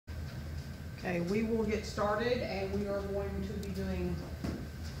Okay, we will get started, and we are going to be doing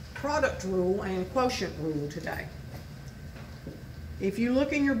product rule and quotient rule today. If you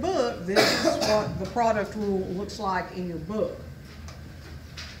look in your book, this is what the product rule looks like in your book.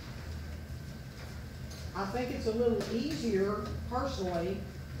 I think it's a little easier, personally,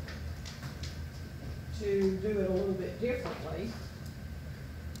 to do it a little bit differently.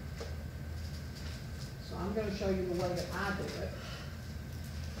 So I'm going to show you the way that I do it.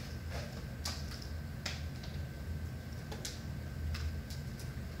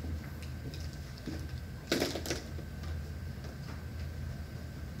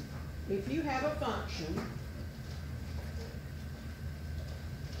 If you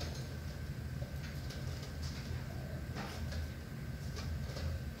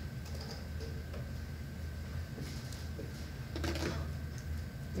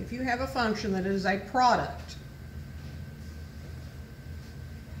have a function that is a product,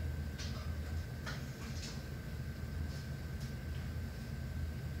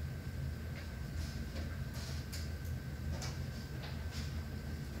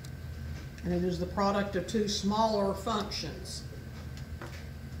 and it is the product of two smaller functions.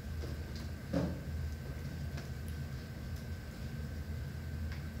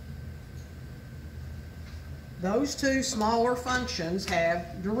 Those two smaller functions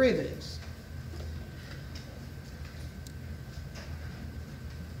have derivatives.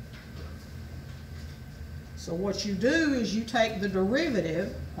 So what you do is you take the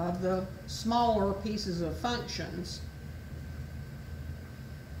derivative of the smaller pieces of functions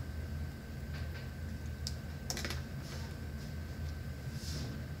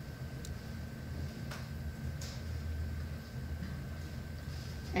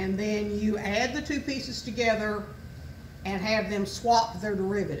and then you add the two pieces together and have them swap their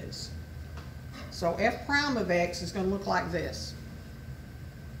derivatives. So f prime of x is going to look like this.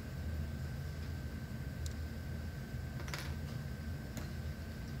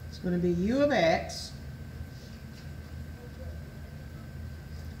 It's going to be u of x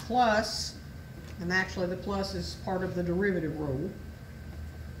plus, and actually the plus is part of the derivative rule,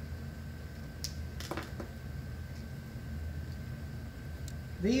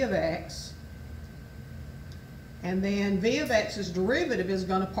 v of x, and then v of x's derivative is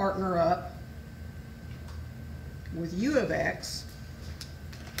going to partner up with u of x,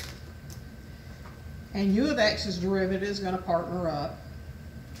 and u of x's derivative is going to partner up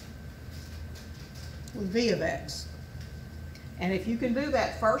with v of x. And if you can do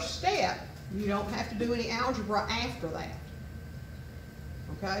that first step, you don't have to do any algebra after that.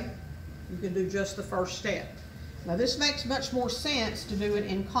 Okay? You can do just the first step. Now this makes much more sense to do it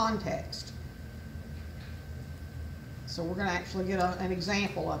in context. So we're going to actually get an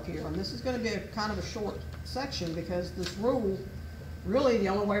example up here. And this is going to be a kind of a short section because this rule, really the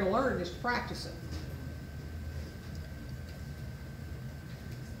only way to learn it is to practice it.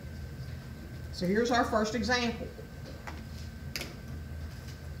 So here's our first example.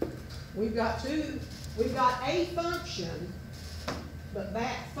 We've got a function, but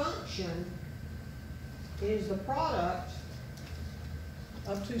that function is the product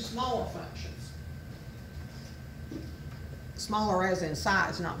of two smaller functions. Smaller as in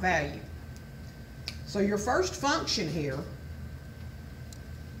size, not value. So your first function here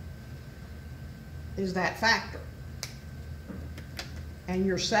is that factor. And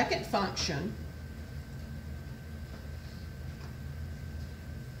your second function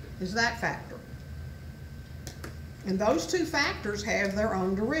is that factor. And those two factors have their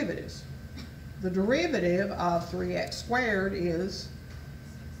own derivatives. The derivative of 3x squared is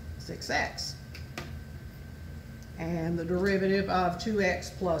 6x. And the derivative of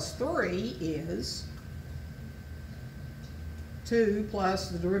 2x plus 3 is 2 plus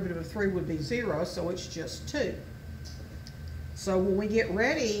the derivative of 3 would be 0, so it's just 2. So when we get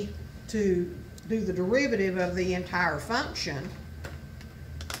ready to do the derivative of the entire function,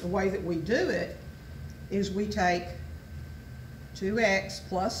 the way that we do it is we take 2x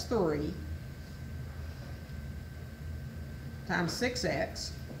plus 3 times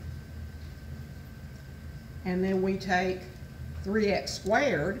 6x, and then we take 3x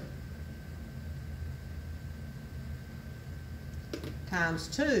squared times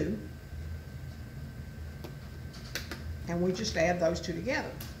 2, and we just add those two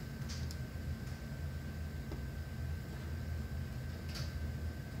together.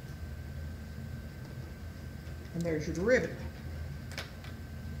 And there's your derivative.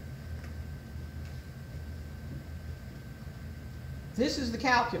 This is the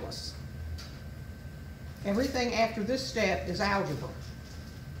calculus. Everything after this step is algebra.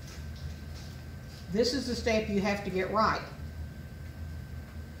 This is the step you have to get right.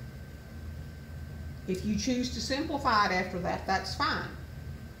 If you choose to simplify it after that, that's fine.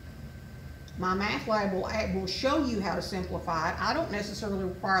 My math lab will show you how to simplify it. I don't necessarily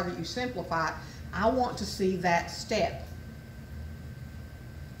require that you simplify it. I want to see that step.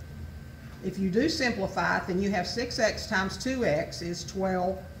 If you do simplify it, then you have 6x times 2x is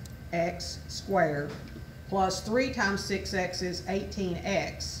 12x squared, plus 3 times 6x is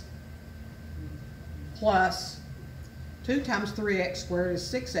 18x, plus 2 times 3x squared is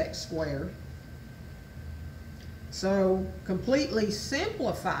 6x squared. So completely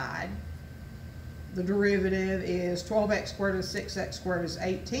simplified, the derivative is 12x squared is 6x squared is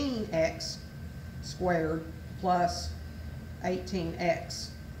 18x squared plus 18x.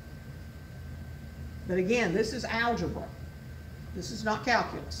 But again, this is algebra. This is not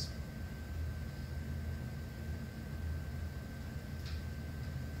calculus.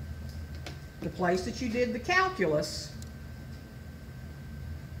 The place that you did the calculus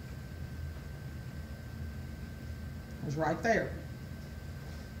was right there.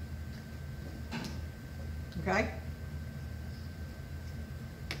 Okay?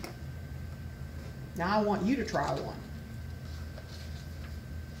 Now I want you to try one.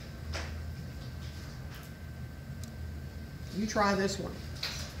 You try this one.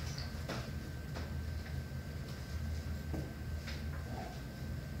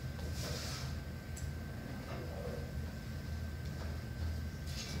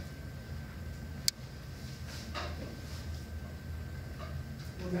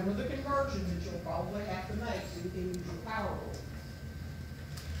 Remember the conversions that you'll probably have to make so you can use your power rule.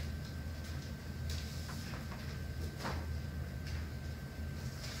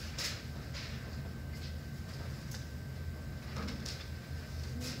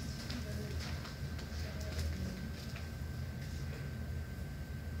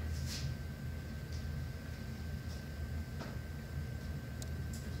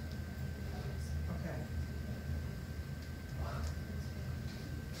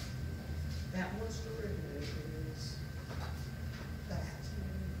 That one's derivative is that.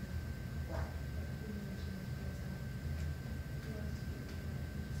 Right.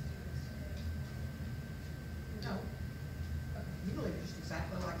 No. You believe it just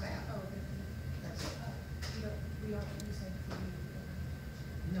exactly like that. Oh, okay. That's it. We don't use it for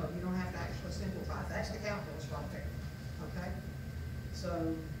No, you don't have to actually simplify. That's the calculus right there. Okay?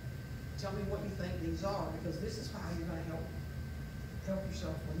 So tell me what you think these are, because this is how you're going to help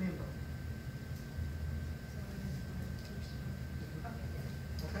yourself remember.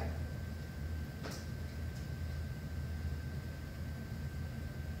 Okay?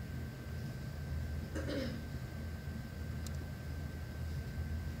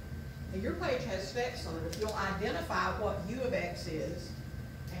 And your page has steps on it. If you'll identify what u of x is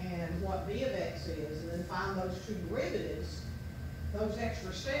and what v of x is, and then find those two derivatives, those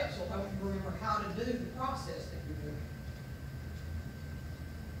extra steps will help you remember how to do the process that you're doing.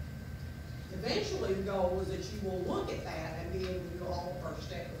 Eventually, the goal is that you will look at that and be able to go all the first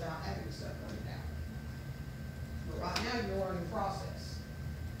step without having to separate it out. But right now, you're learning the process.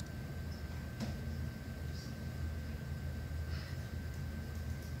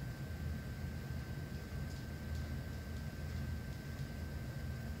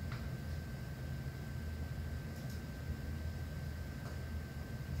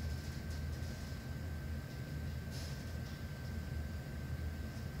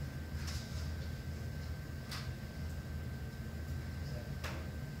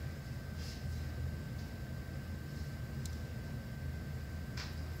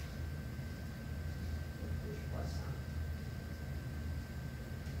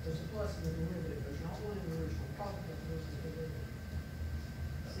 There's a plus in the derivative. There's not one in the original product, but there's a derivative.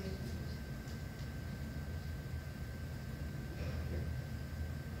 See?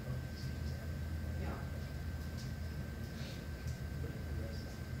 Yeah.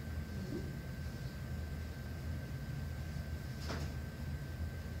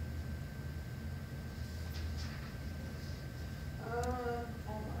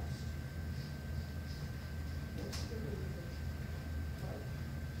 Almost. What's the derivative? Right.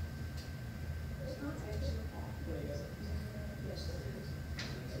 It's not actually always. Yes, there is.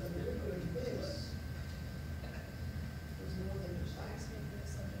 So the derivative of this is more than just that.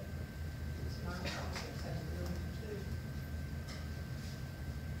 It's not a process, has a derivative too.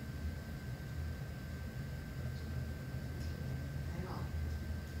 Hang on.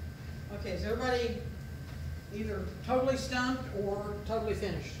 Okay, is everybody either totally stumped or totally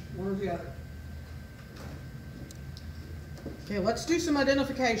finished? One or the other. Okay, let's do some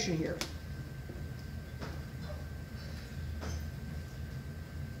identification here.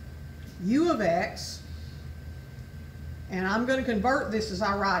 U of x And I'm going to convert this as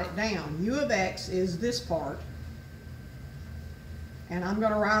I write it down. U of x is this part. And I'm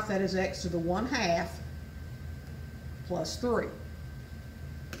going to write that as x to the 1/2 plus 3.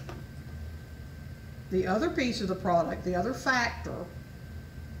 The other piece of the product, the other factor,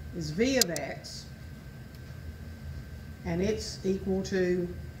 is v of x. And it's equal to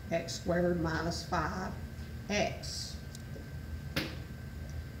x squared minus 5x.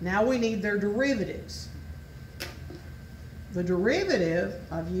 Now we need their derivatives. The derivative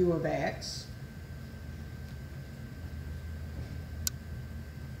of u of x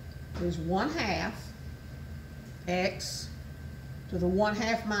is 1/2 x to the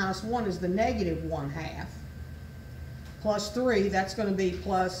 1/2 minus 1 is the negative 1/2 plus 3, that's going to be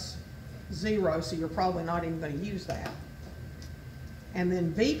plus 0, so you're probably not even going to use that. And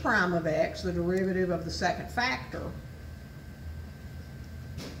then v prime of x, the derivative of the second factor,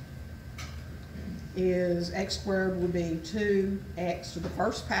 is x squared would be 2x to the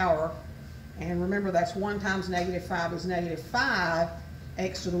first power, and remember that's 1 times negative 5 is negative 5,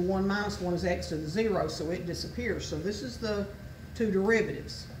 x to the 1 minus 1 is x to the 0, so it disappears. So this is the two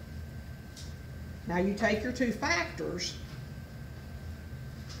derivatives. Now you take your two factors,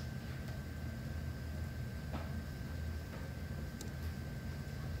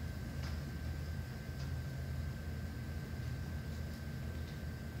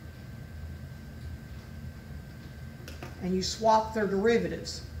 and you swap their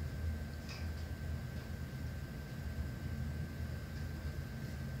derivatives.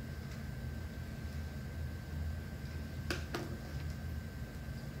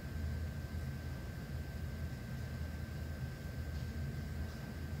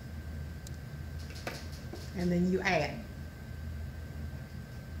 And then you add.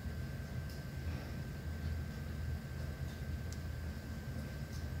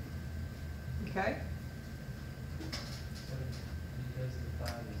 Okay? Because the 5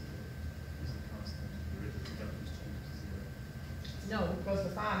 is a constant, the derivative don't just change to 0. No, because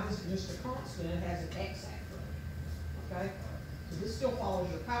the 5 isn't just a constant, it has an x after it. Okay? So this still follows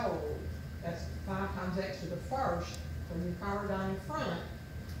your power rule. That's 5 times x to the first. From your power down in front,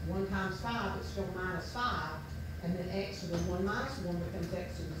 1 times 5 is still minus 5. And then x to the 1 minus 1 becomes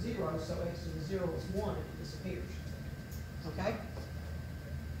x to the 0. So x to the 0 is 1 and it disappears. Okay?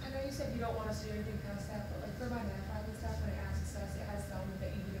 I know you said you don't want us to do anything past that, but like for my math problem stuff, when it asks us, it has some that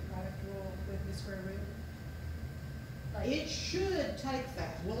you do the product rule with the square root. Like, It should take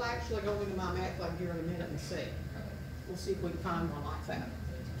that. We'll actually go into my math lab here in a minute and see. okay. We'll see if we can find one like that.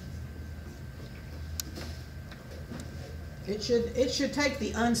 It should take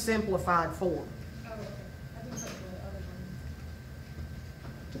the unsimplified form. Oh, okay. I think like the other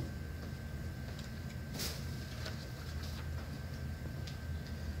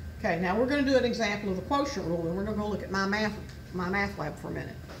one. Okay, now we're going to do an example of the quotient rule, and we're going to go look at my math lab for a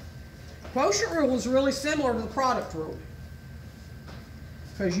minute. Quotient rule is really similar to the product rule,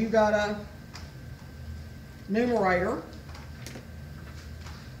 because you got a numerator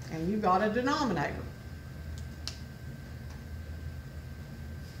and you got a denominator.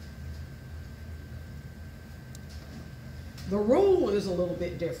 The rule is a little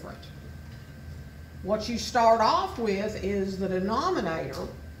bit different. What you start off with is the denominator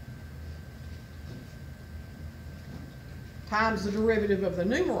times the derivative of the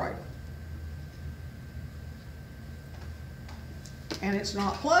numerator. And it's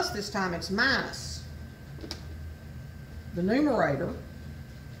not plus this time, it's minus. The numerator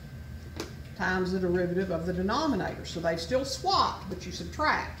times the derivative of the denominator. So they still swap, but you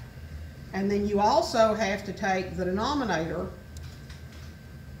subtract. And then you also have to take the denominator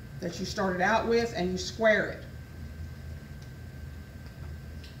that you started out with and you square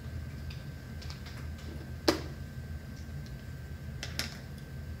it.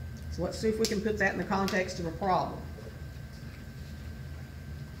 So let's see if we can put that in the context of a problem.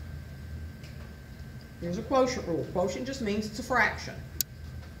 Here's a quotient rule. Quotient just means it's a fraction.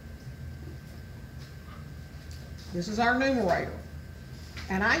 This is our numerator.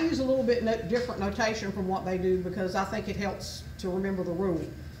 And I use a little bit different notation from what they do because I think it helps to remember the rule.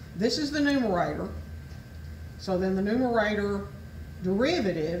 This is the numerator. So then the numerator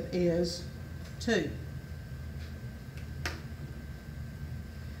derivative is 2.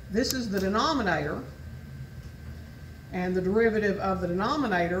 This is the denominator. And the derivative of the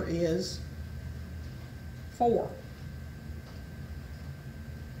denominator is 4.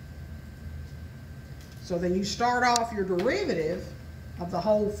 So then you start off your derivative of the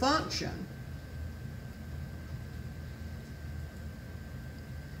whole function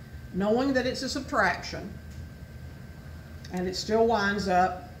knowing that it's a subtraction, and it still winds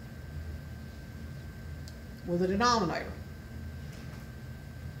up with a denominator.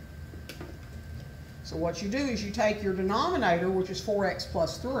 So what you do is you take your denominator, which is 4x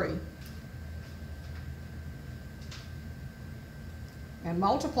plus 3, and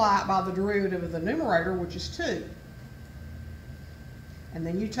multiply it by the derivative of the numerator, which is 2. And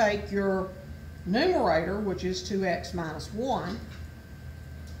then you take your numerator, which is 2x minus 1,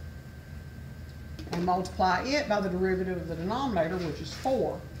 and multiply it by the derivative of the denominator, which is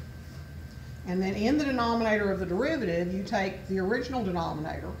 4. And then in the denominator of the derivative, you take the original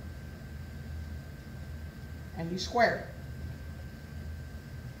denominator and you square it.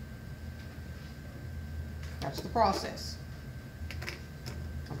 That's the process.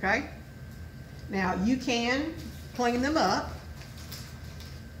 Okay? Now, you can clean them up,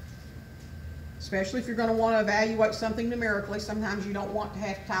 especially if you're going to want to evaluate something numerically. Sometimes you don't want to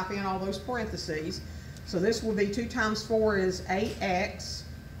have to type in all those parentheses. So this will be 2 times 4 is 8x,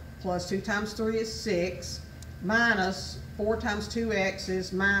 plus 2 times 3 is 6, minus 4 times 2x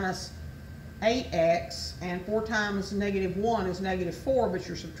is minus 8x, and 4 times negative 1 is negative 4, but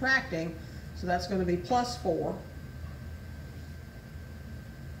you're subtracting, so that's going to be plus 4.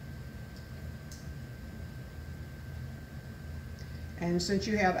 And since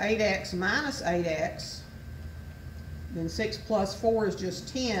you have 8x minus 8x, then 6 plus 4 is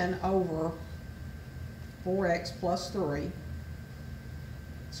just 10 over 4x plus 3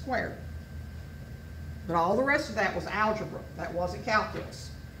 squared. But all the rest of that was algebra. That wasn't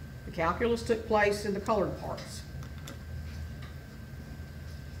calculus. The calculus took place in the colored parts.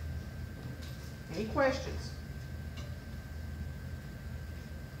 Any questions?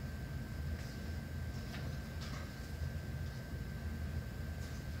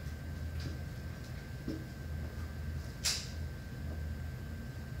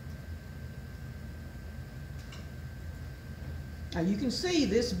 Now you can see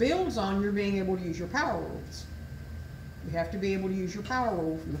this builds on your being able to use your power rules. You have to be able to use your power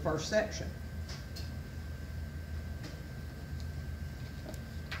rule from the first section.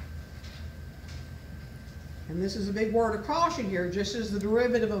 And this is a big word of caution here. Just as the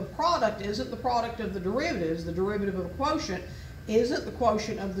derivative of a product isn't the product of the derivatives, the derivative of a quotient isn't the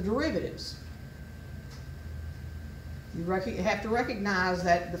quotient of the derivatives. You have to recognize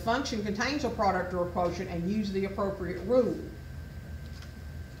that the function contains a product or a quotient and use the appropriate rule.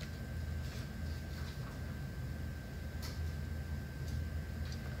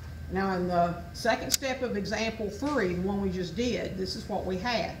 Now in the second step of example 3, the one we just did, this is what we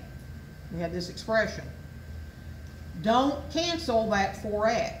had. We had this expression. Don't cancel that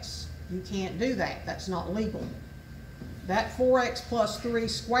 4x. You can't do that. That's not legal. That 4x plus 3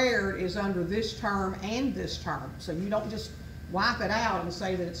 squared is under this term and this term. So you don't just wipe it out and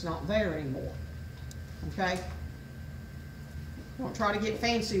say that it's not there anymore. Okay? Don't try to get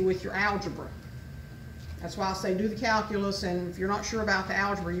fancy with your algebra. That's why I say do the calculus, and if you're not sure about the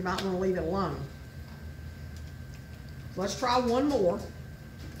algebra, you might want to leave it alone. So let's try one more.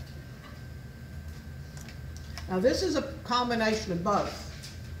 Now this is a combination of both,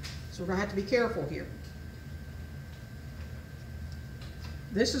 so we're going to have to be careful here.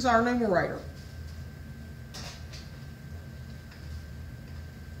 This is our numerator.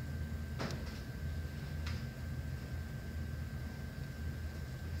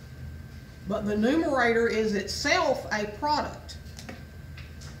 But the numerator is itself a product.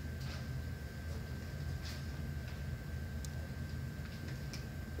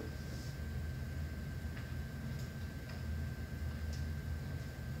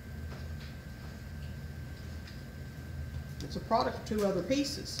 It's a product of 2 other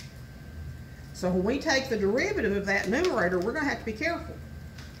pieces. So when we take the derivative of that numerator, we're going to have to be careful.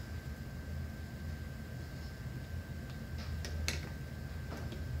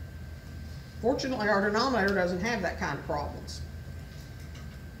 Fortunately, our denominator doesn't have that kind of problems.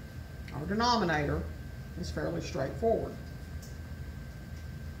 Our denominator is fairly straightforward.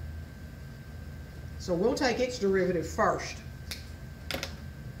 So we'll take its derivative first.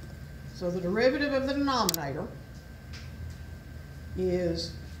 So the derivative of the denominator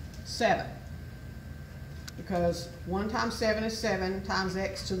is 7. Because 1 times 7 is 7, times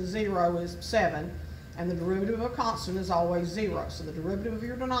x to the 0 is 7, and the derivative of a constant is always 0. So the derivative of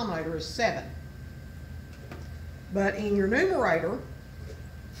your denominator is 7. But in your numerator,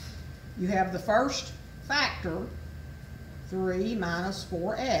 you have the first factor, 3 minus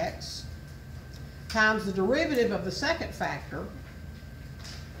 4x, times the derivative of the second factor,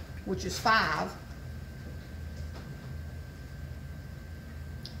 which is 5,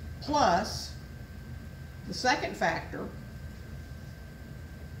 plus the second factor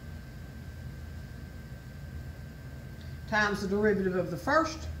times the derivative of the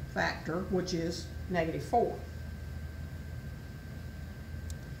first factor, which is negative 4.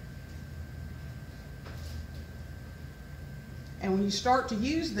 And when you start to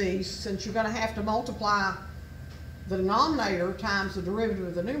use these, since you're gonna have to multiply the denominator times the derivative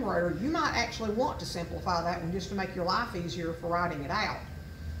of the numerator, you might actually want to simplify that one just to make your life easier for writing it out.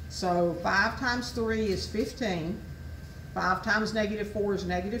 So 5 times 3 is 15. 5 times -4 is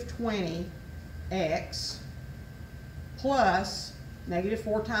 -20x, plus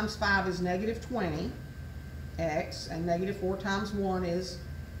 -4 times 5 is -20x, and -4 times 1 is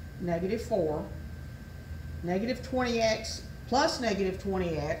 -4. -20x plus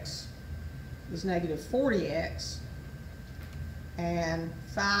 -20x is -40x, and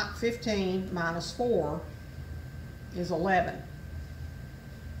 15 minus 4 is 11.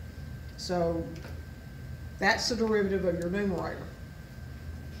 So that's the derivative of your numerator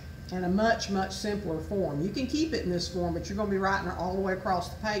in a much, much simpler form. You can keep it in this form, but you're going to be writing it all the way across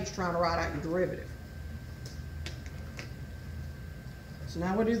the page trying to write out your derivative. So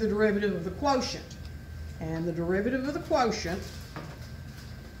now we'll do the derivative of the quotient. And the derivative of the quotient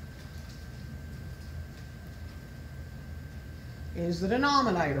is the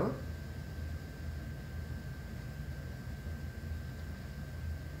denominator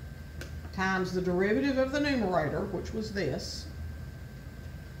times the derivative of the numerator, which was this,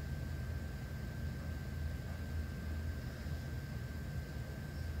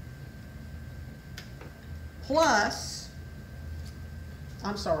 plus,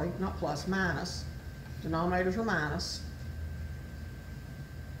 I'm sorry, not plus, minus, denominators are minus,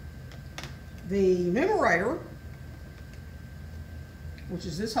 the numerator, which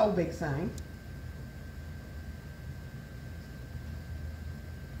is this whole big thing,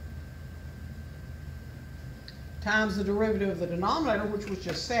 times the derivative of the denominator, which was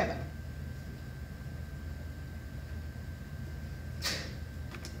just 7.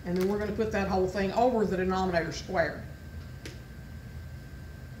 And then we're going to put that whole thing over the denominator squared.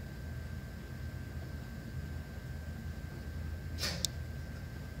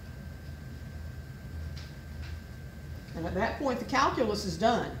 And at that point, the calculus is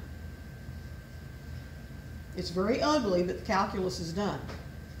done. It's very ugly, but the calculus is done.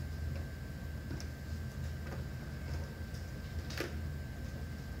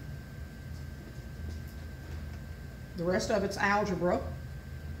 The rest of it's algebra.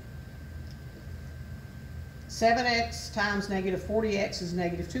 7x times -40x is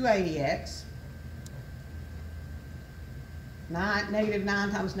 -280x.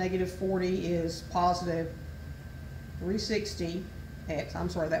 -9 times -40 is positive 360x. I'm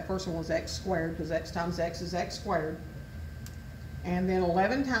sorry, that first one was x squared because x times x is x squared. And then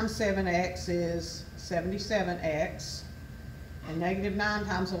 11 times 7x is 77x. And -9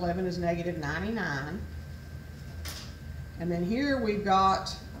 times 11 is -99. And then here we've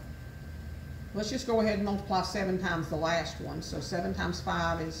got, let's just go ahead and multiply 7 times the last one. So 7 times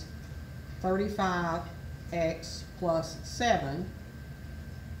 5 is 35x plus 7.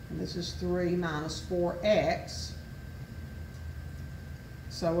 And this is 3 minus 4x.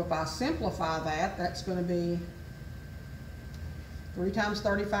 So if I simplify that, that's going to be 3 times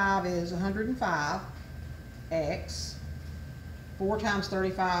 35 is 105x. 4 times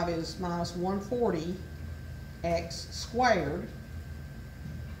 35 is minus 140x squared.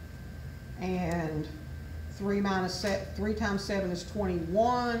 And 3 times 7 is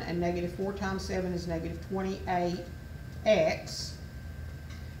 21, and -4 times 7 is -28x.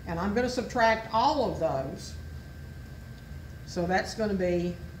 And I'm going to subtract all of those. So that's going to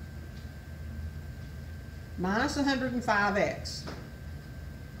be minus 105x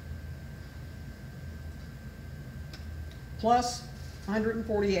plus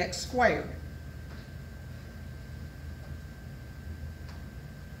 140x squared.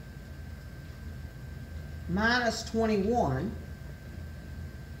 Minus 21,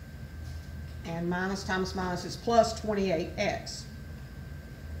 and minus times minus is plus 28x.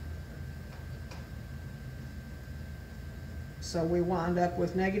 So we wind up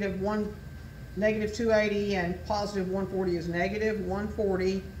with negative 280, and positive 140 is negative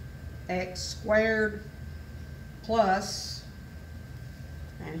 140x squared plus,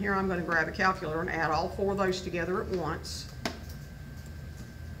 and here I'm going to grab a calculator and add all 4 of those together at once.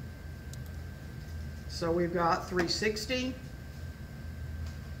 So we've got 360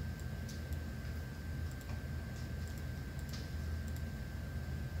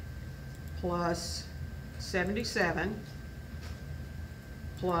 plus 77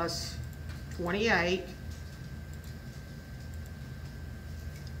 plus 28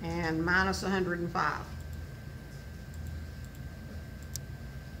 and minus 105.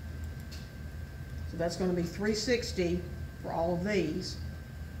 So that's going to be 360 for all of these.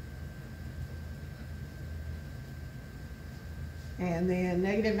 And then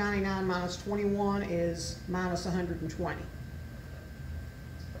negative 99 minus 21 is minus 120.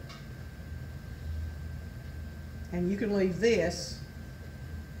 And you can leave this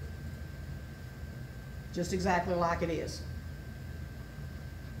just exactly like it is.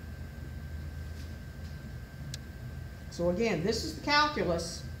 So again, this is the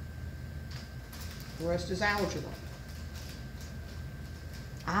calculus, the rest is algebra.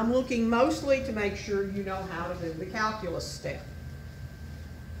 I'm looking mostly to make sure you know how to do the calculus step.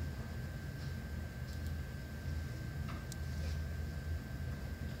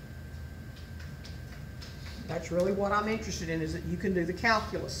 That's really what I'm interested in, is that you can do the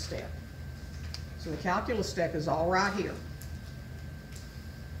calculus step. So the calculus step is all right here.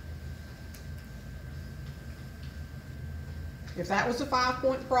 If that was a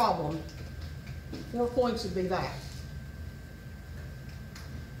 5-point problem, 4 points would be that.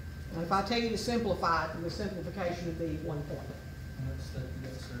 And if I tell you to simplify it, then the simplification would be 1 point. Next step, you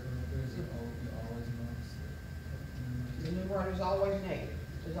got circle up there, is it all, you always notice The numerator is always negative,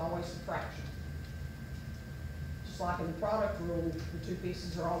 there's always subtraction. Just like in the product rule, the two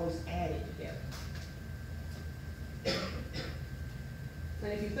pieces are always added together.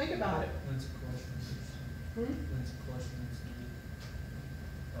 And if you think about it, When's a question, when's a question,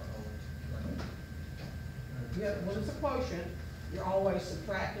 yeah, when it's a quotient, you're always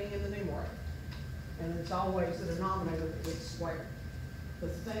subtracting in the numerator. And it's always the denominator that gets squared.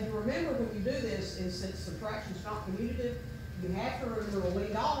 But the thing to remember when you do this is, since subtraction is not commutative, you have to remember to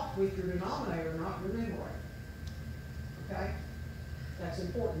lead off with your denominator, not your numerator. Okay? That's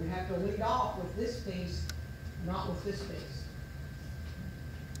important. You have to lead off with this piece, not with this piece.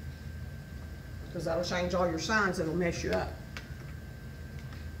 Because that'll change all your signs and it'll mess you up.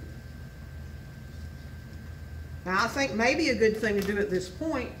 Now, I think maybe a good thing to do at this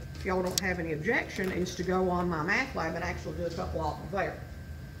point, if y'all don't have any objection, is to go on my math lab and actually do a couple off of there.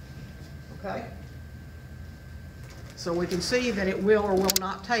 Okay? So we can see that it will or will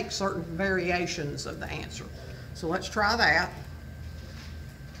not take certain variations of the answer. So let's try that.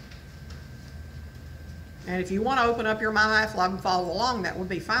 And if you want to open up your My Math Lab and follow along, that would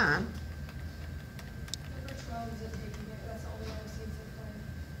be fine. Number 12 isn't taking it, that's the only one I've seen so far.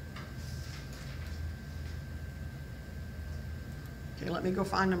 Okay, let me go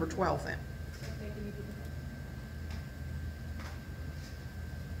find number 12 then. So I'm thinking you could-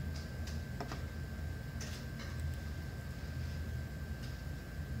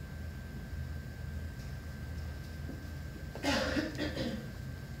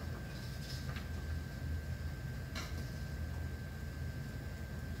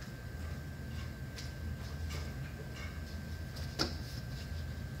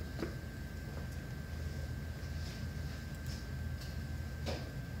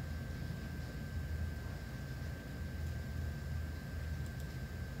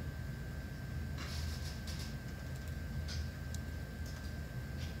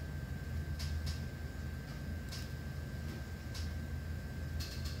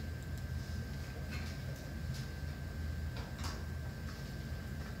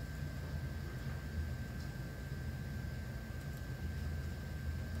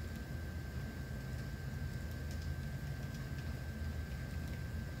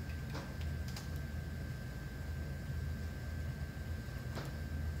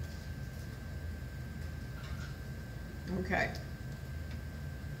 Okay.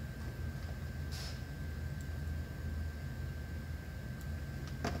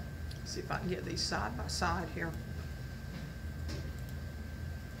 See if I can get these side by side here.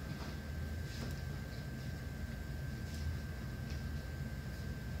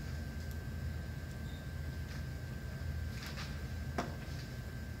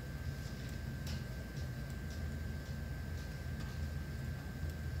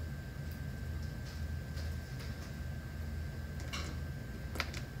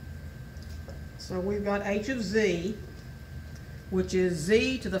 So we've got h of z, which is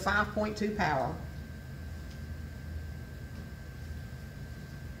z to the 5.2 power,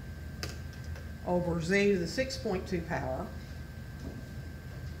 over z to the 6.2 power,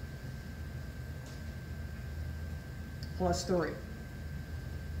 plus 3.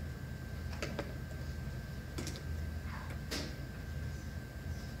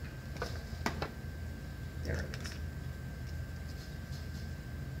 There it is.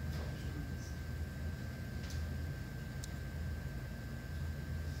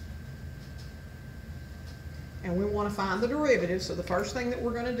 And we want to find the derivative, so the first thing that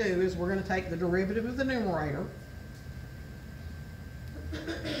we're going to do is we're going to take the derivative of the numerator.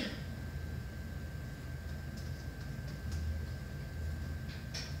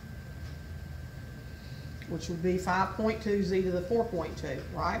 Which would be 5.2 z to the 4.2,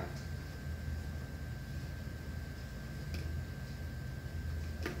 right?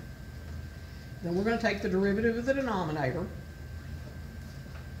 Then we're going to take the derivative of the denominator.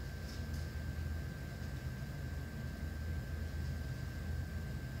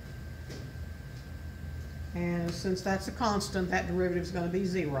 And since that's a constant, that derivative is going to be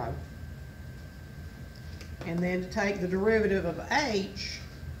 0. And then to take the derivative of h,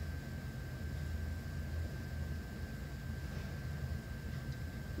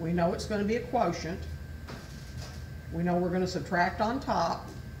 we know it's going to be a quotient. We know we're going to subtract on top,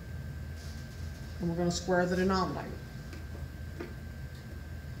 and we're going to square the denominator.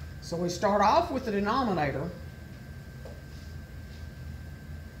 So we start off with the denominator.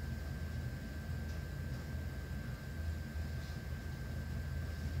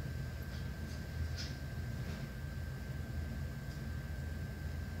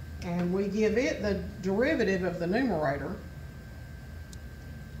 And we give it the derivative of the numerator.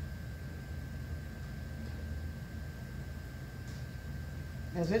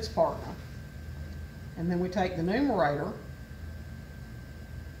 As its partner. And then we take the numerator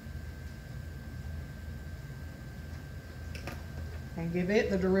and give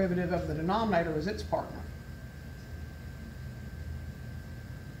it the derivative of the denominator as its partner.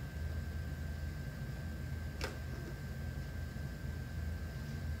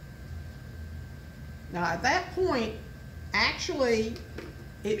 Now at that point, actually,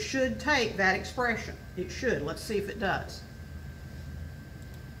 it should take that expression. It should. Let's see if it does.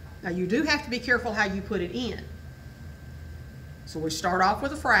 Now you do have to be careful how you put it in. So we start off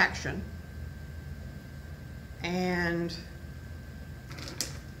with a fraction and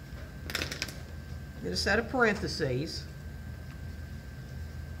get a set of parentheses.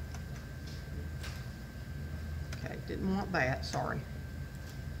 Okay, didn't want that, sorry.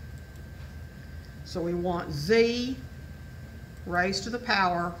 So we want z raised to the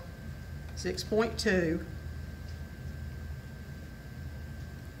power 6.2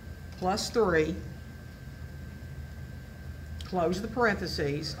 plus 3, close the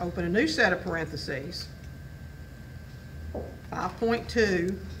parentheses, open a new set of parentheses,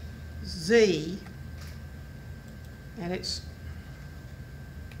 5.2 z, and it's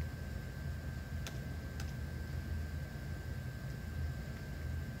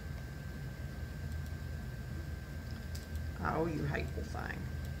oh, you hateful thing.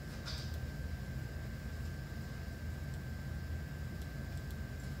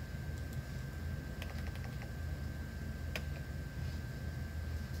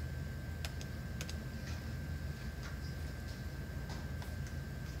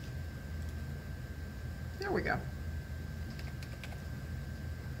 There we go.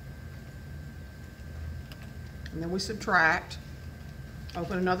 And then we subtract,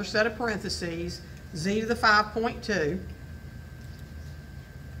 open another set of parentheses, z to the 5.2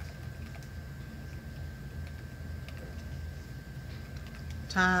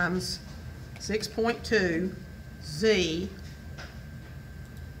 times 6.2 z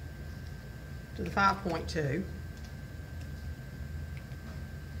to the 5.2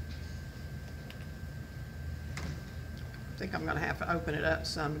 I think I'm going to have to open it up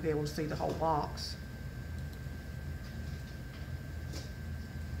some to be able to see the whole box.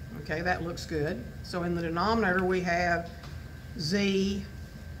 Okay, that looks good. So in the denominator we have z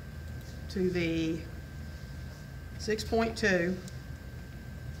to the 6.2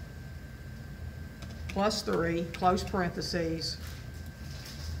 plus 3, close parentheses,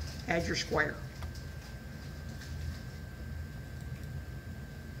 add your square.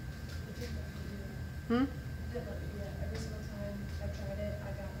 Hmm? Every single time I tried it, I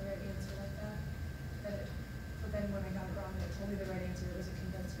got the right answer like that. But then when I got it wrong, it told me the right answer. It was a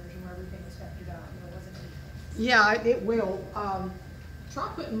condensed version where everything was factored out and it wasn't. Yeah, it will. Try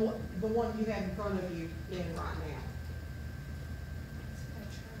putting the one you have in front of you in right now. I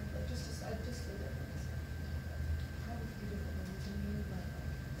tried, like I just did it. I have a few different ones in here, but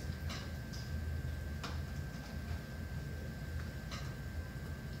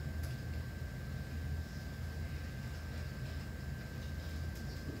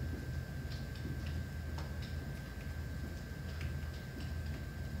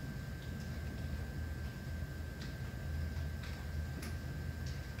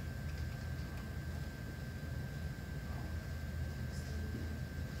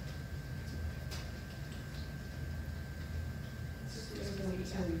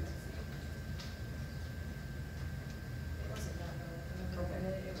it wasn't that bad.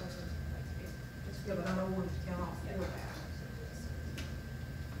 Okay. It wasn't like just. Yeah, but I don't want to count off Yeah. for that.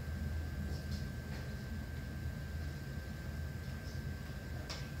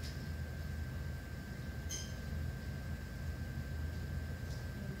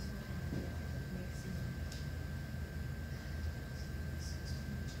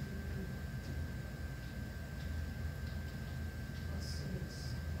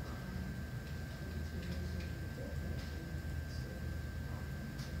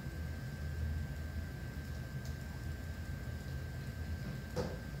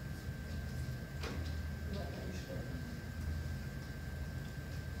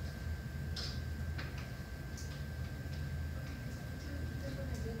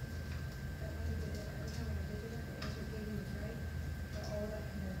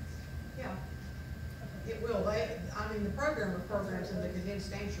 mean, the programmer programs in the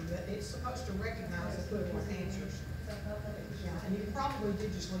condensed answer, but it's supposed to recognize equivalent answers. So I felt that it was. Yeah, and you probably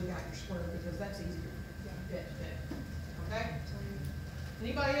did just leave out your square because that's easier to do. Okay?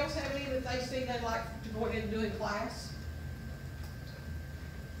 Anybody else have any that they see they'd like to go ahead and do in class?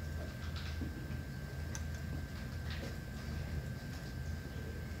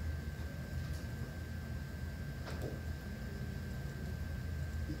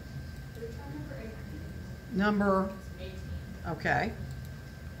 Number, okay.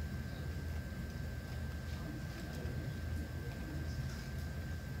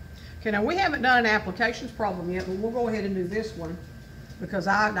 Okay, now we haven't done an applications problem yet, but we'll go ahead and do this one because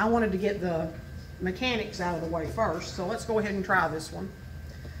I wanted to get the mechanics out of the way first. So let's go ahead and try this one.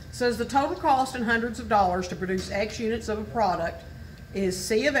 It says the total cost in hundreds of dollars to produce X units of a product is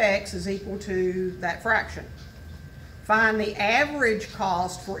C of X is equal to that fraction. Find the average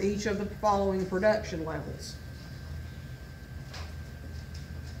cost for each of the following production levels.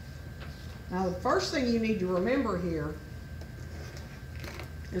 Now, the first thing you need to remember here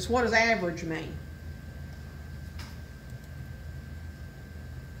is, what does average mean?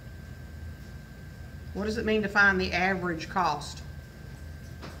 What does it mean to find the average cost?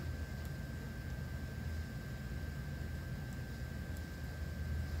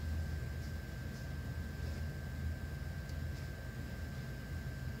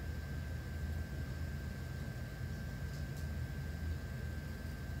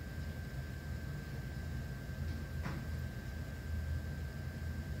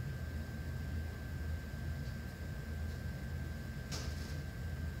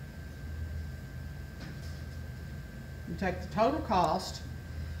 You take the total cost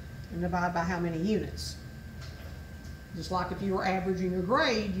and divide by how many units. Just like if you were averaging your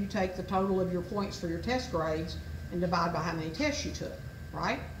grade, you take the total of your points for your test grades and divide by how many tests you took,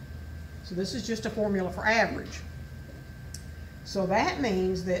 right? So this is just a formula for average. So that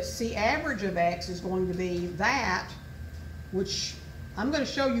means that C average of X is going to be that, which I'm going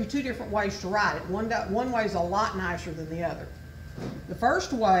to show you two different ways to write it. One way is a lot nicer than the other. The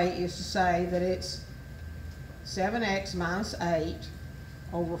first way is to say that it's 7x minus 8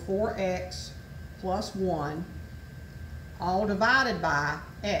 over 4x plus 1, all divided by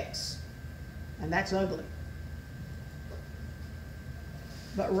x. And that's ugly.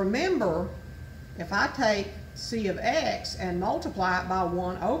 But remember, if I take C of x and multiply it by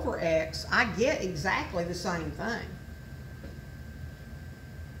 1 over x, I get exactly the same thing.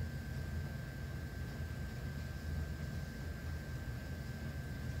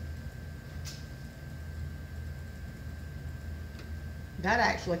 That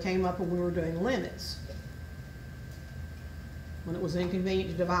actually came up when we were doing limits. When it was inconvenient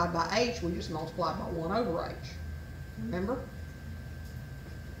to divide by h, we just multiplied by 1 over h. Remember?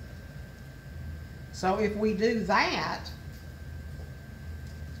 So if we do that,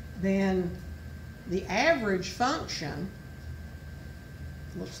 then the average function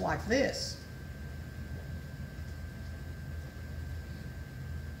looks like this.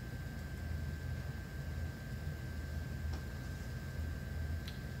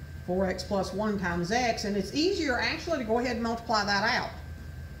 4x plus 1 times x, and it's easier actually to go ahead and multiply that out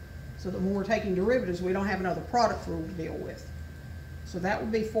so that when we're taking derivatives we don't have another product rule to deal with. So that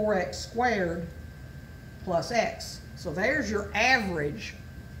would be 4x squared plus x. So there's your average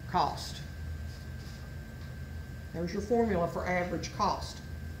cost. There's your formula for average cost.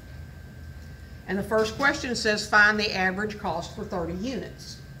 And the first question says find the average cost for 30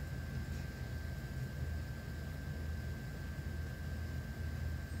 units.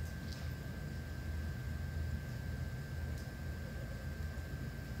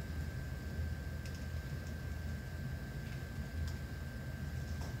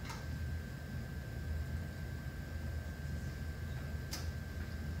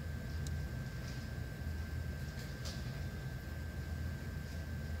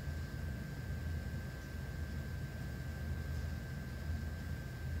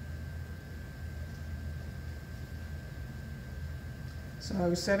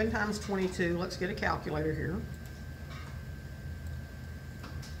 So 7 times 22, let's get a calculator here.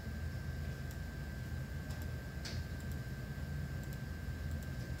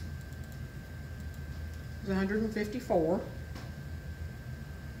 It's 154.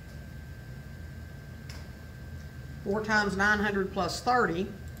 4 times 900 plus 30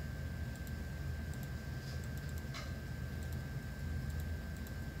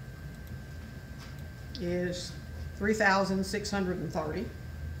 is 3,630.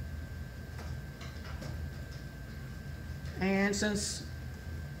 And since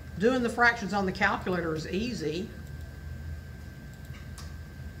doing the fractions on the calculator is easy,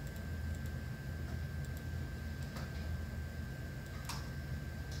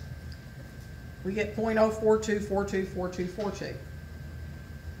 we get 0.042424242.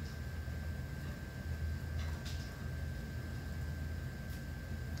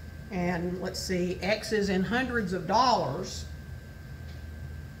 And let's see, X is in hundreds of dollars.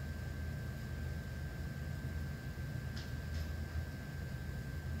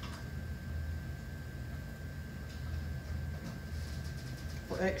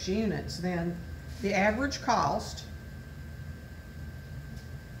 For X units, then the average cost,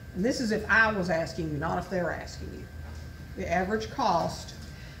 and this is if I was asking you, not if they're asking you. The average cost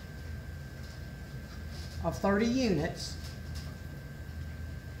of 30 units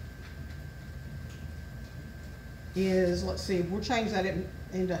is, let's see, we'll change that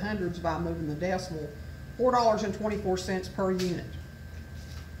into hundreds by moving the decimal, $4.24 per unit.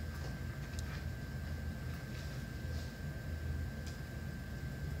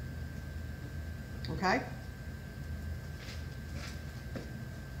 Okay?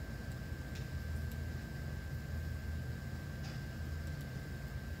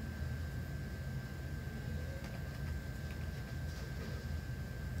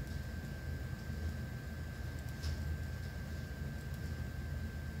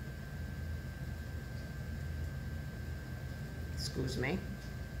 Excuse me.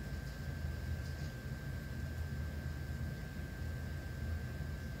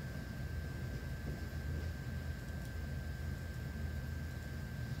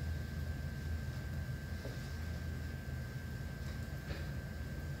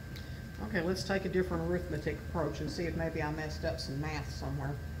 Okay, let's take a different arithmetic approach and see if maybe I messed up some math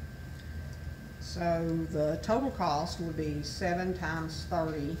somewhere. So the total cost would be 7 times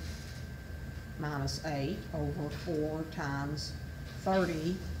 30 minus 8 over 4 times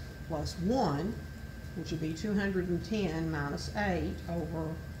 30 plus 1, which would be 210 minus 8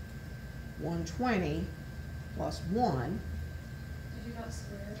 over 120 plus 1. Did you not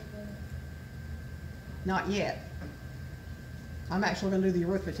square the? Not yet. I'm actually going to do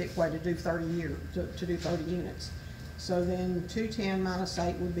the arithmetic way to do 30 units. So then 210 minus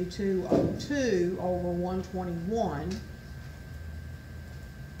 8 would be 202 over 121.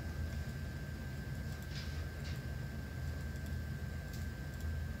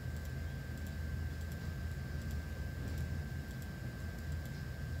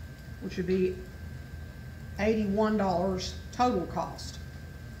 Which would be $81 total cost.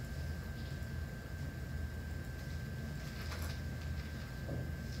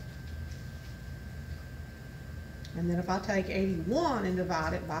 And then if I take 81 and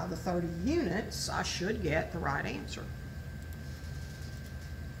divide it by the 30 units, I should get the right answer.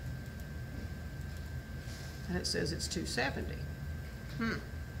 And it says it's 270.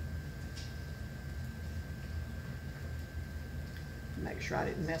 Make sure I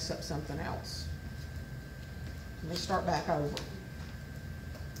didn't mess up something else. Let me start back over.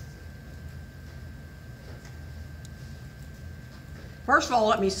 First of all,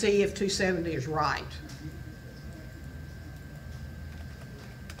 let me see if 270 is right.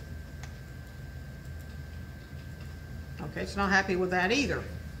 Okay, it's not happy with that either.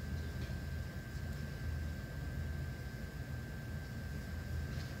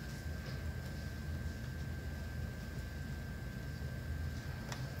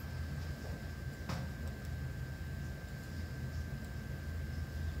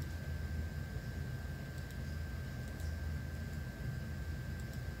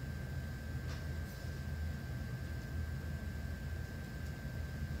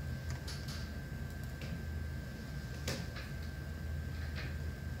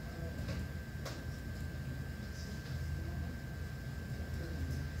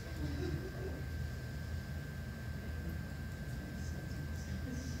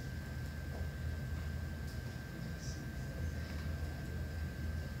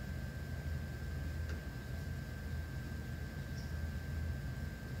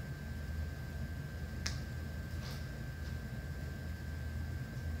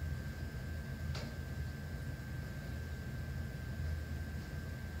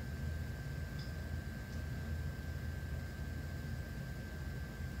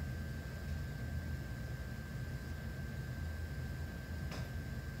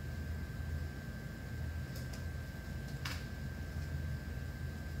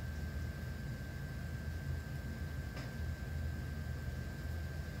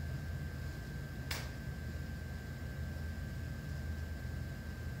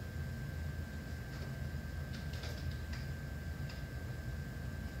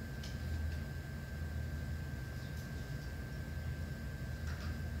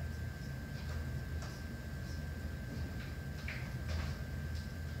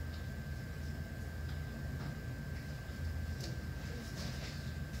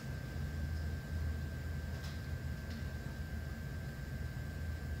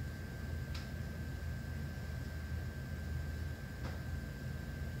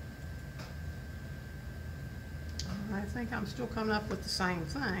 think I'm still coming up with the same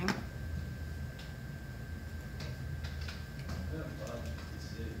thing.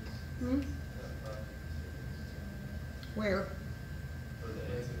 Hmm? Where? For the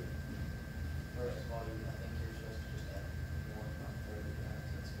answer. First of all, I think you're supposed to just add 1, not 30 times,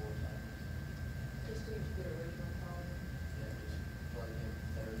 that's 4 times. Just do it to the original column. Yeah, just plug in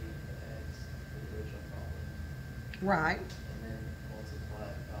 30 to X for the original column, Right. and then multiply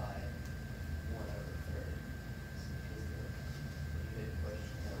it by 1 over 30. Because when you hit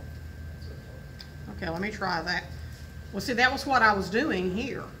question mark, that's what it's called. Okay, let me try that. Well, see, that was what I was doing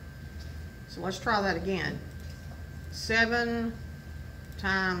here. So let's try that again. 7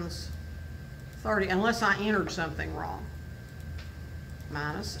 times 30, unless I entered something wrong.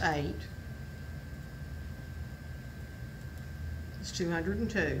 Minus 8 is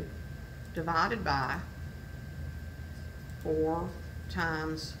 202, divided by 4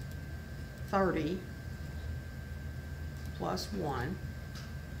 times 30 plus 1.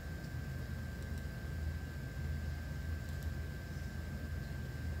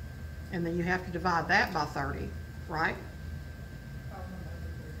 And then you have to divide that by 30, right?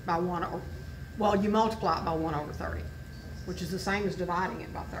 By 1 over, well, you multiply it by 1 over 30, which is the same as dividing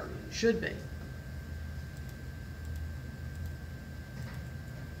it by 30. It should be.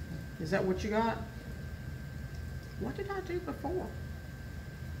 Is that what you got? What did I do before?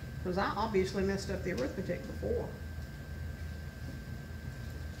 Because I obviously messed up the arithmetic before.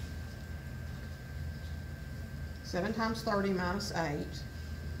 Seven times 30 minus 8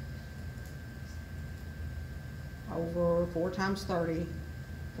 over 4 times 30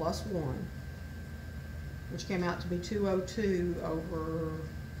 plus 1, which came out to be 202 over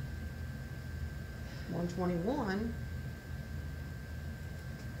 121.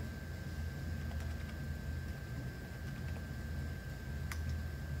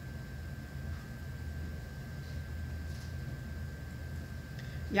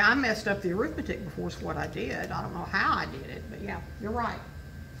 Yeah, I messed up the arithmetic before is what I did. I don't know how I did it, but yeah, you're right.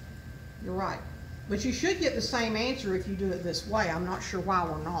 You're right. But you should get the same answer if you do it this way. I'm not sure why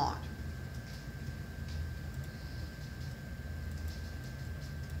we're not.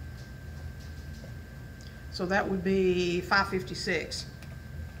 So that would be 556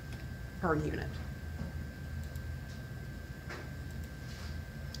 per unit.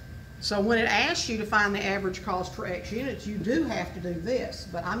 So when it asks you to find the average cost for X units, you do have to do this,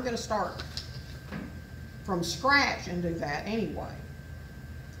 but I'm going to start from scratch and do that anyway.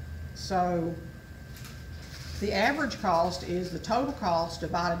 So the average cost is the total cost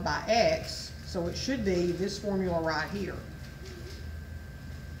divided by X, so it should be this formula right here.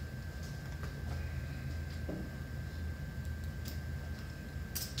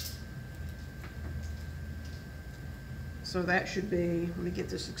 So that should be, let me get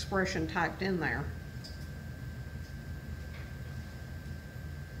this expression typed in there.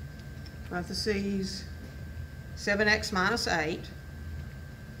 Parentheses, 7x minus 8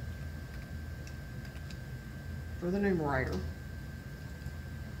 for the numerator.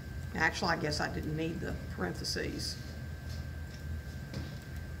 Actually, I guess I didn't need the parentheses.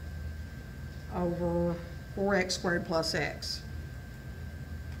 Over 4x squared plus x.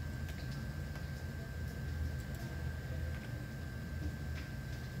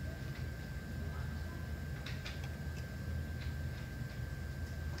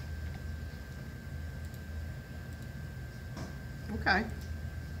 Okay.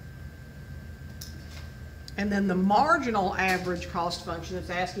 And then the marginal average cost function is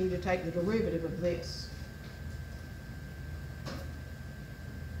asking you to take the derivative of this.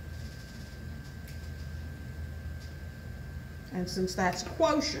 And since that's a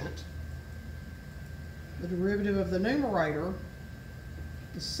quotient, the derivative of the numerator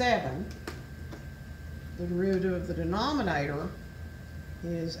is 7. The derivative of the denominator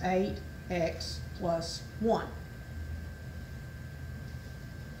is 8x plus 1.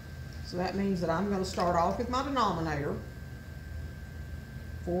 So that means that I'm going to start off with my denominator,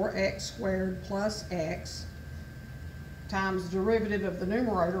 4x squared plus x, times the derivative of the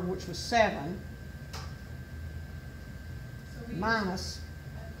numerator, which was 7, minus.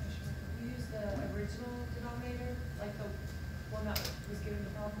 I have a question. We use the original denominator, like the one that was given the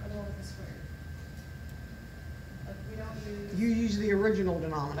problem, or the one with the square? Like, we don't use. You use the original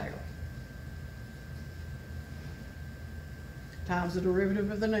denominator times the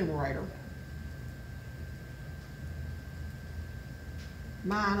derivative of the numerator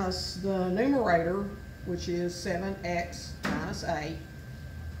minus the numerator, which is 7x minus 8,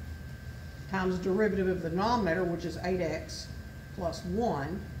 times the derivative of the denominator, which is 8x plus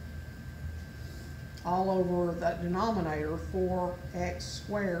 1, all over that denominator, 4x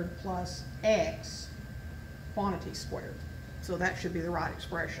squared plus x, quantity squared. So that should be the right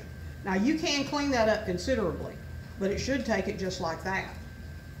expression. Now you can clean that up considerably, but it should take it just like that.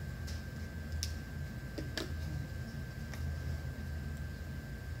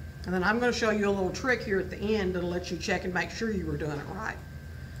 And then I'm going to show you a little trick here at the end that'll let you check and make sure you were doing it right.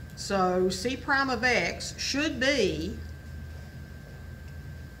 So C prime of x should be,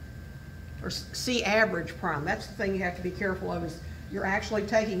 or C average prime, that's the thing you have to be careful of, is you're actually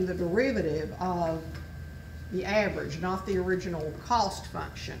taking the derivative of the average, not the original cost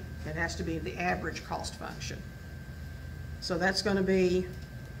function. It has to be the average cost function. So that's going to be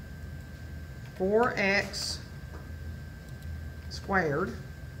 4x squared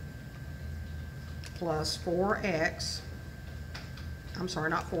plus 4x, I'm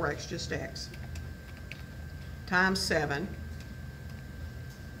sorry, not 4x, just x, times 7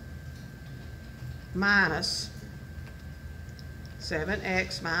 minus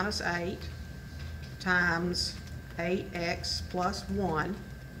 7x minus 8 times 8x plus 1,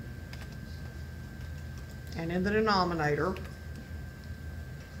 and in the denominator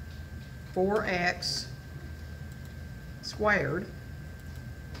 4x squared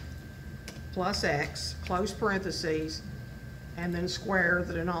plus x, close parentheses, and then square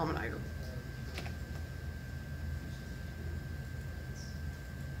the denominator.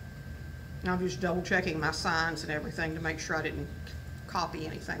 Now I'm just double checking my signs and everything to make sure I didn't copy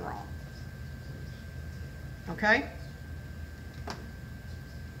anything wrong. Okay?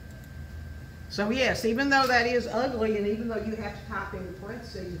 So yes, even though that is ugly and even though you have to type in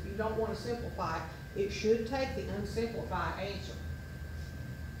parentheses, if you don't want to simplify it, it should take the unsimplified answer.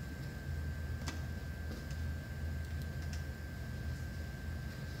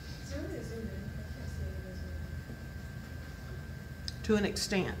 It's really a zoom in. I can't see it as a. To an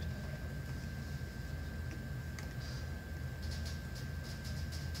extent.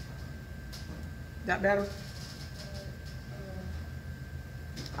 That better?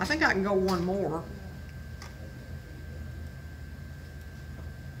 I think I can go one more.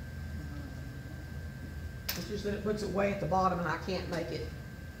 It's just that it puts it way at the bottom and I can't make it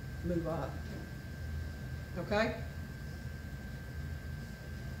move up. Okay?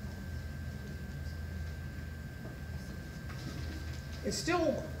 It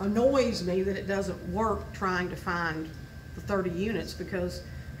still annoys me that it doesn't work trying to find the 30 units, because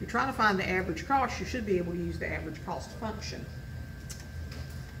if you're trying to find the average cost, you should be able to use the average cost function.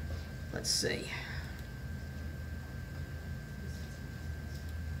 Let's see.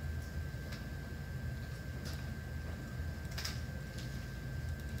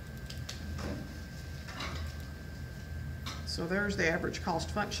 So there's the average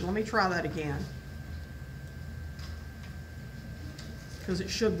cost function. Let me try that again, because it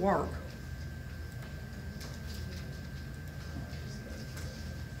should work.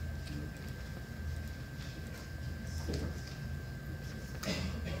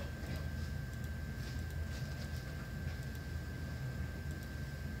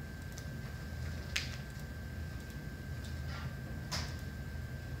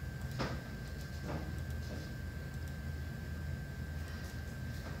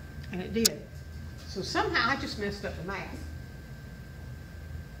 And it did. So somehow I just messed up the math,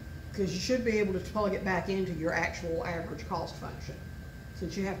 because you should be able to plug it back into your actual average cost function,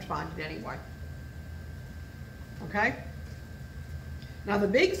 since you have to find it anyway. Okay? Now the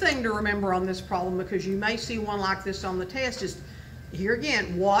big thing to remember on this problem, because you may see one like this on the test, is, here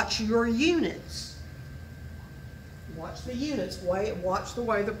again, watch your units. Watch the units, watch the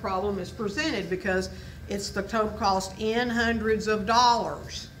way the problem is presented, because it's the total cost in hundreds of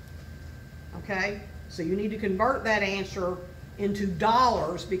dollars. Okay? So you need to convert that answer into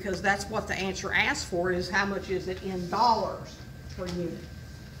dollars, because that's what the answer asks for, is how much is it in dollars per unit.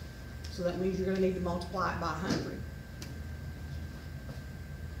 So that means you're going to need to multiply it by 100.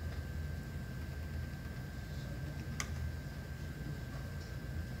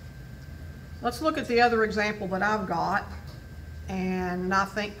 Let's look at the other example that I've got, and I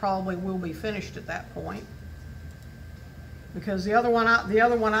think probably we'll be finished at that point, because the other one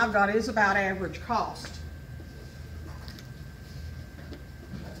I've got is about average cost.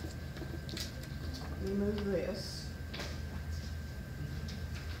 Let me move this.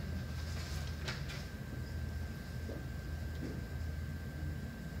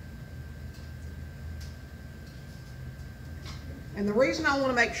 And the reason I want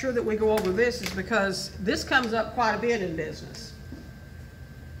to make sure that we go over this is because this comes up quite a bit in business.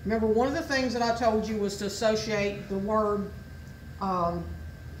 Remember, one of the things that I told you was to associate the word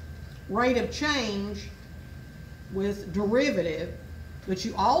rate of change with derivative, but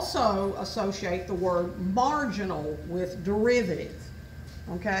you also associate the word marginal with derivative,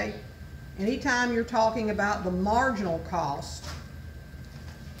 okay? Anytime you're talking about the marginal cost,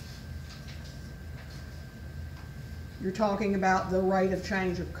 you're talking about the rate of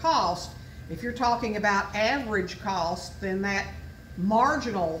change of cost. If you're talking about average cost, then that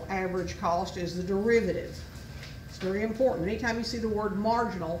marginal average cost is the derivative. It's very important. Anytime you see the word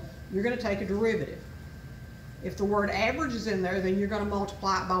marginal, you're going to take a derivative. If the word average is in there, then you're going to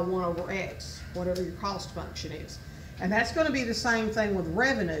multiply it by 1 over x, whatever your cost function is. And that's going to be the same thing with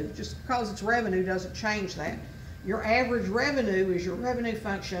revenue. Just because it's revenue doesn't change that. Your average revenue is your revenue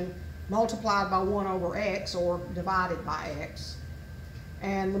function multiplied by 1 over x, or divided by x.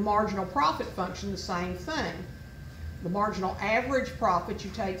 And the marginal profit function, the same thing. The marginal average profit,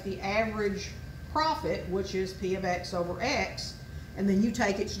 you take the average profit, which is P of x over x, and then you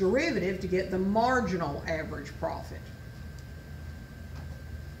take its derivative to get the marginal average profit.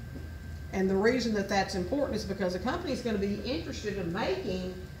 And the reason that that's important is because a company is going to be interested in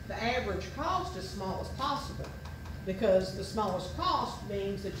making the average cost as small as possible, because the smallest cost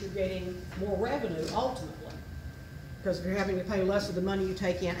means that you're getting more revenue ultimately. Because if you're having to pay less of the money you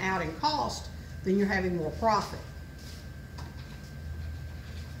take in out in cost, then you're having more profit.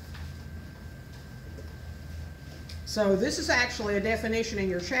 So this is actually a definition in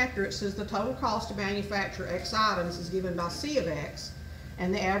your chapter. It says the total cost to manufacture X items is given by C of X,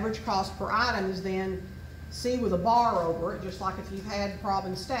 and the average cost per item is then C with a bar over it. Just like if you've had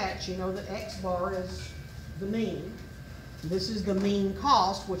problem stats, you know that X bar is the mean. This is the mean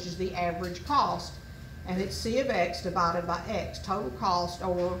cost, which is the average cost, and it's C of X divided by X, total cost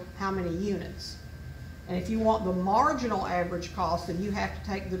over how many units. And if you want the marginal average cost, then you have to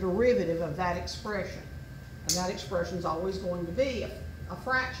take the derivative of that expression. And that expression is always going to be a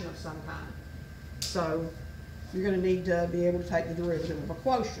fraction of some kind. So you're going to need to be able to take the derivative of a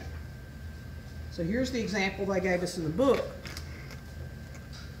quotient. So here's the example they gave us in the book.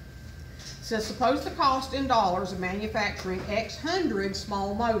 It says, suppose the cost in dollars of manufacturing X hundred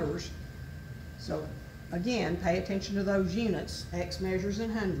small motors. So again, pay attention to those units. X measures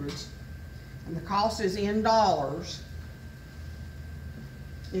in hundreds. And the cost is in dollars.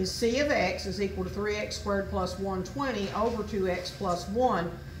 Is C of X is equal to 3x squared plus 120 over 2x plus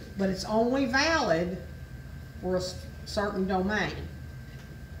 1, but it's only valid for a certain domain.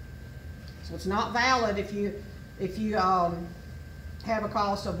 So it's not valid if you have a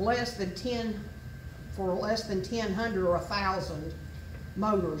cost of less than 10, for less than 1,000 or 1,000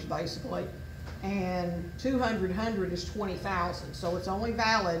 motors basically, and 200 is 20,000. So it's only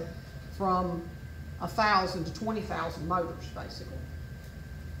valid from 1,000 to 20,000 motors basically.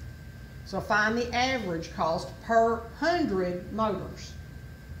 So find the average cost per 100 motors.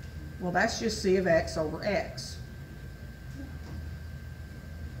 Well, that's just C of X over X.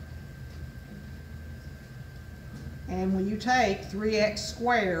 And when you take 3x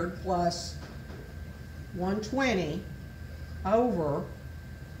squared plus 120 over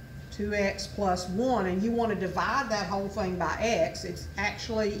 2x plus 1, and you want to divide that whole thing by x, it's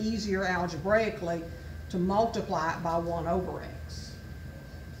actually easier algebraically to multiply it by 1 over x.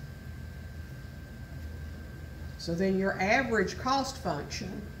 So then your average cost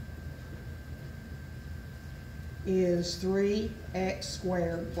function is 3x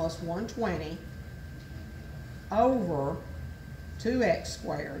squared plus 120 over 2x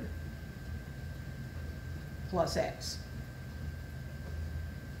squared plus x.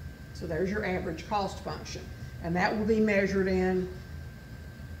 So there's your average cost function. And that will be measured in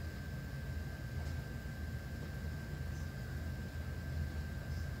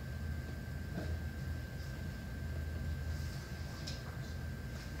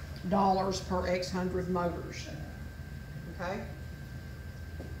dollars per X hundred motors. Okay?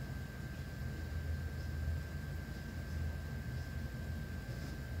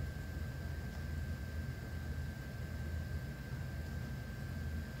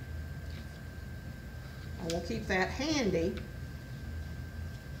 And we'll keep that handy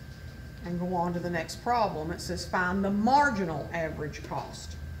and go on to the next problem. It says find the marginal average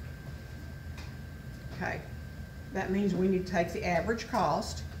cost. Okay, that means we need to take the average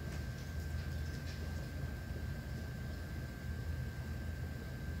cost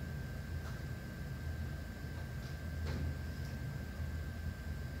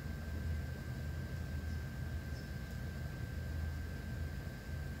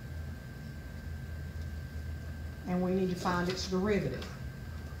and we need to find its derivative.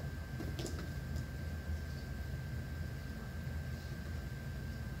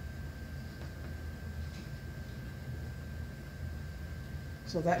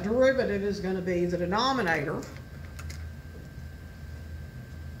 So that derivative is going to be the denominator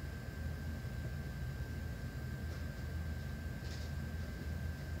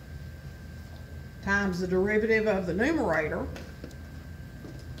times the derivative of the numerator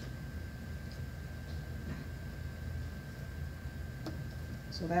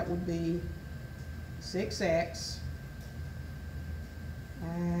so that would be 6x,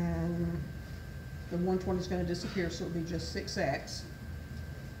 and the 120 is going to disappear, so it would be just 6x,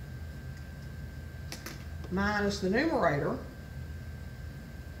 minus the numerator,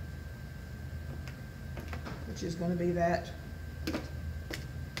 which is going to be that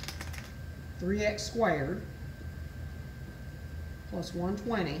 3x squared plus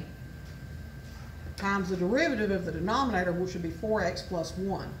 120 times the derivative of the denominator, which would be 4x plus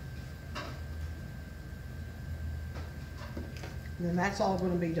 1. And then that's all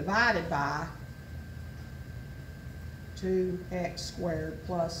going to be divided by 2x squared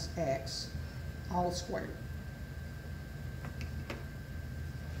plus x all squared.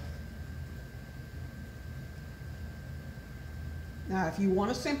 Now, if you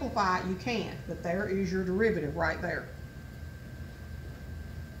want to simplify it, you can, but there is your derivative right there.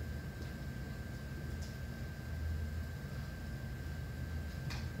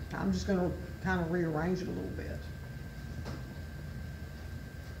 I'm just going to kind of rearrange it a little bit.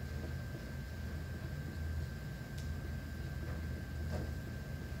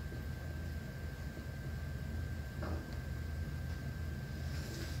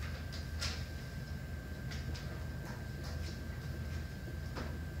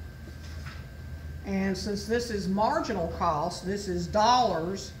 And since this is marginal cost, this is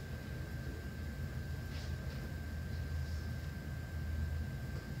dollars,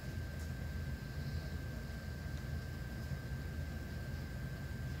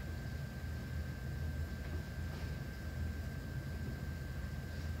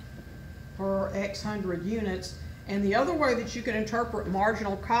 per X hundred units. And the other way that you can interpret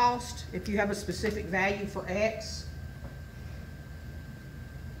marginal cost, if you have a specific value for X,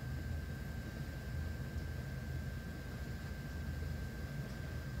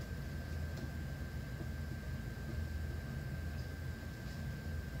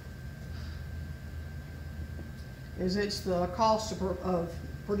 is it's the cost of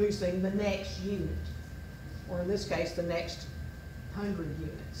producing the next unit, or in this case, the next 100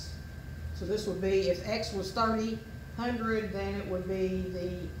 units. So this would be, if X was 3,000, then it would be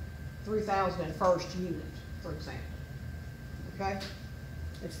the 3,001st unit, for example. Okay?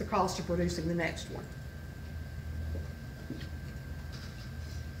 It's the cost of producing the next one.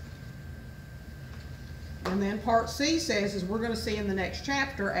 And then part C says, as we're going to see in the next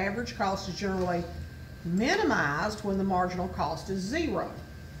chapter, average cost is generally minimized when the marginal cost is 0.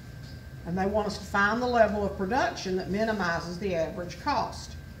 And they want us to find the level of production that minimizes the average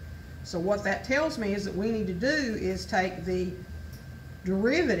cost. So what that tells me is that we need to do is take the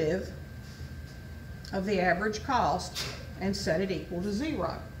derivative of the average cost and set it equal to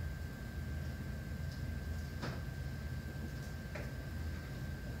 0.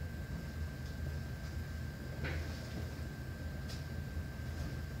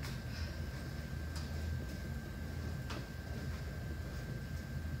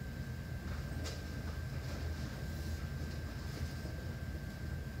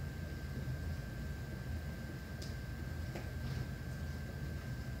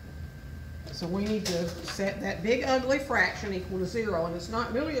 So we need to set that big ugly fraction equal to 0, and it's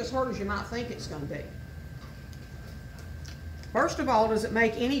not really as hard as you might think it's going to be. First of all, does it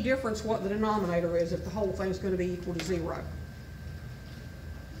make any difference what the denominator is if the whole thing is going to be equal to 0?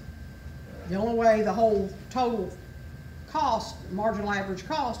 The only way the whole total cost, marginal average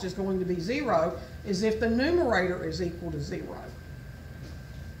cost, is going to be 0 is if the numerator is equal to 0.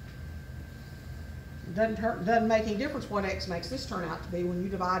 Doesn't make any difference what X makes this turn out to be. When you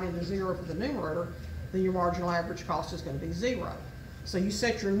divide into 0 for the numerator, then your marginal average cost is going to be 0. So you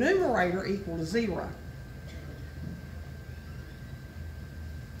set your numerator equal to 0.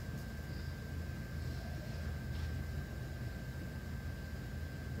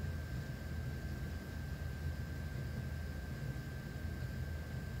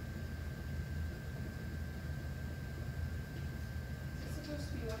 Is it supposed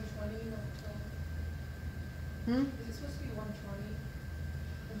to be 120, not 12? Hmm? Is it supposed to be 120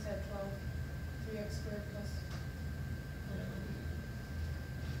 instead of 12? 3x squared plus.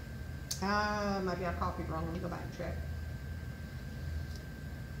 Maybe I copied wrong. Let me go back and check.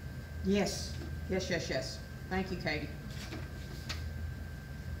 Yes. Yes, yes, yes. Thank you, Katie.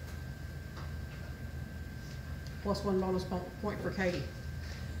 Plus 1 bonus point for Katie.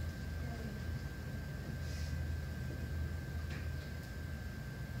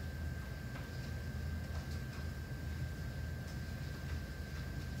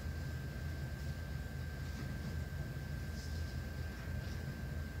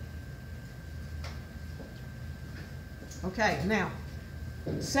 Okay, now,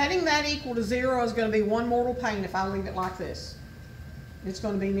 setting that equal to 0 is gonna be one mortal pain if I leave it like this. It's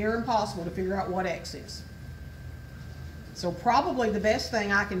gonna be near impossible to figure out what x is. So probably the best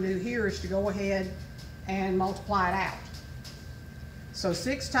thing I can do here is to go ahead and multiply it out. So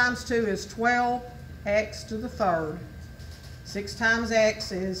 6 times 2 is 12x to the third. 6 times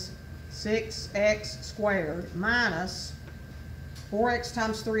x is 6x squared minus 4x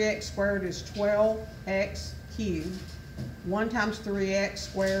times 3x squared is 12x cubed. 1 times 3x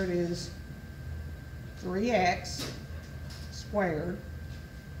squared is 3x squared.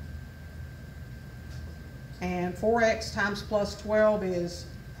 And 4x times plus 12 is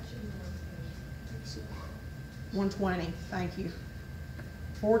 120. Thank you.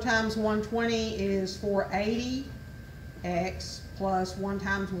 4 times 120 is 480. X plus 1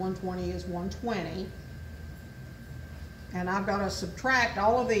 times 120 is 120. And I've got to subtract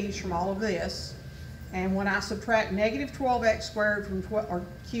all of these from all of this. And when I subtract negative 12x squared from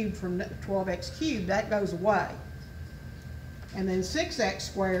cubed from 12x cubed, that goes away. And then 6x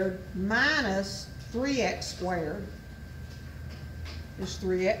squared minus 3x squared is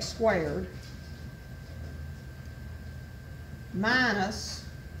 3x squared minus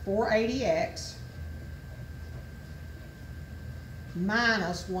 480x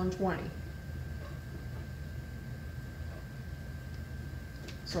minus 120.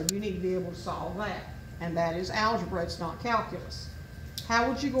 So you need to be able to solve that. And that is algebra, it's not calculus. How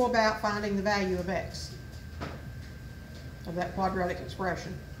would you go about finding the value of x? Of that quadratic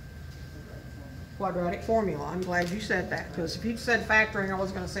expression? Quadratic formula. I'm glad you said that, because if you'd said factoring, I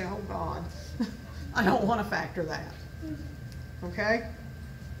was going to say, oh God, I don't want to factor that. Okay?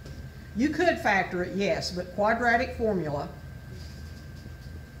 You could factor it, yes, but quadratic formula.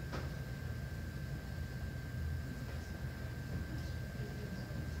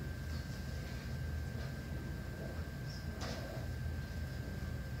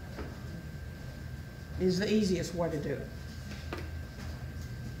 Is the easiest way to do it.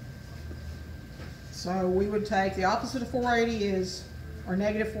 So we would take the opposite of 480 is, or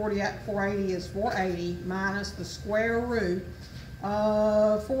negative 480 is 480 minus the square root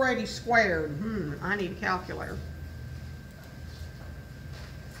of 480 squared. I need a calculator.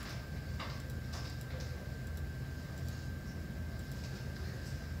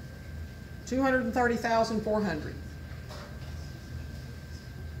 $230,400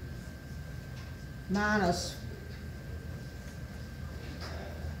 minus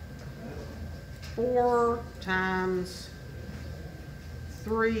 4 times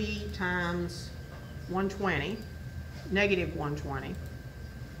 3 times 120, negative 120,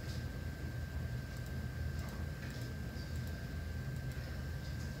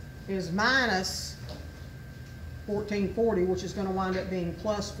 is minus 1440, which is going to wind up being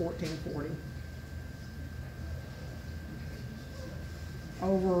plus 1440,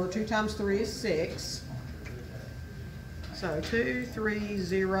 over 2 times 3 is 6. So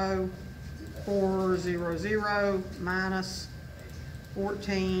 230,400 minus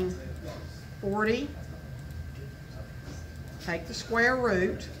 1440. Take the square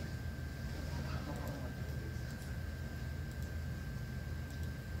root.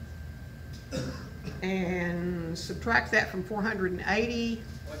 And subtract that from 480.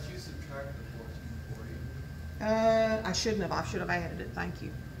 Why'd you subtract the 1440? I shouldn't have. I should have added it. Thank you.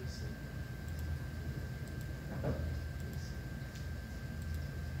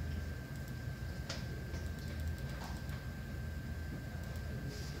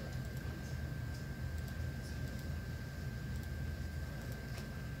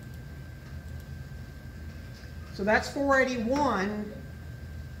 So that's 481,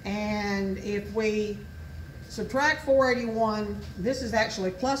 and if we subtract 481, this is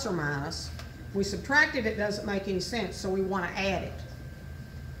actually plus or minus. If we subtract it, it doesn't make any sense, so we want to add it.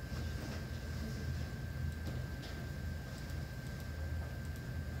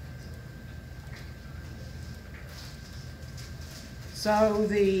 So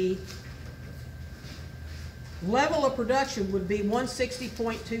the level of production would be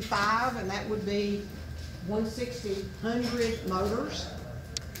 160.25, and that would be 100 motors.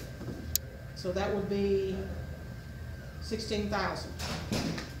 So that would be 16,000.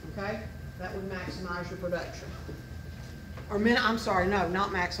 Okay? That would maximize your production. Or I'm sorry, no,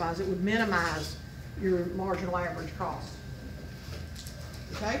 not maximize. It would minimize your marginal average cost.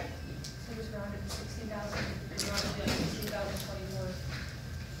 Okay? So just round it to 16,000, round it to 16,024.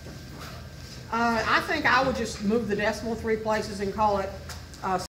 I think I would just move the decimal 3 places and call it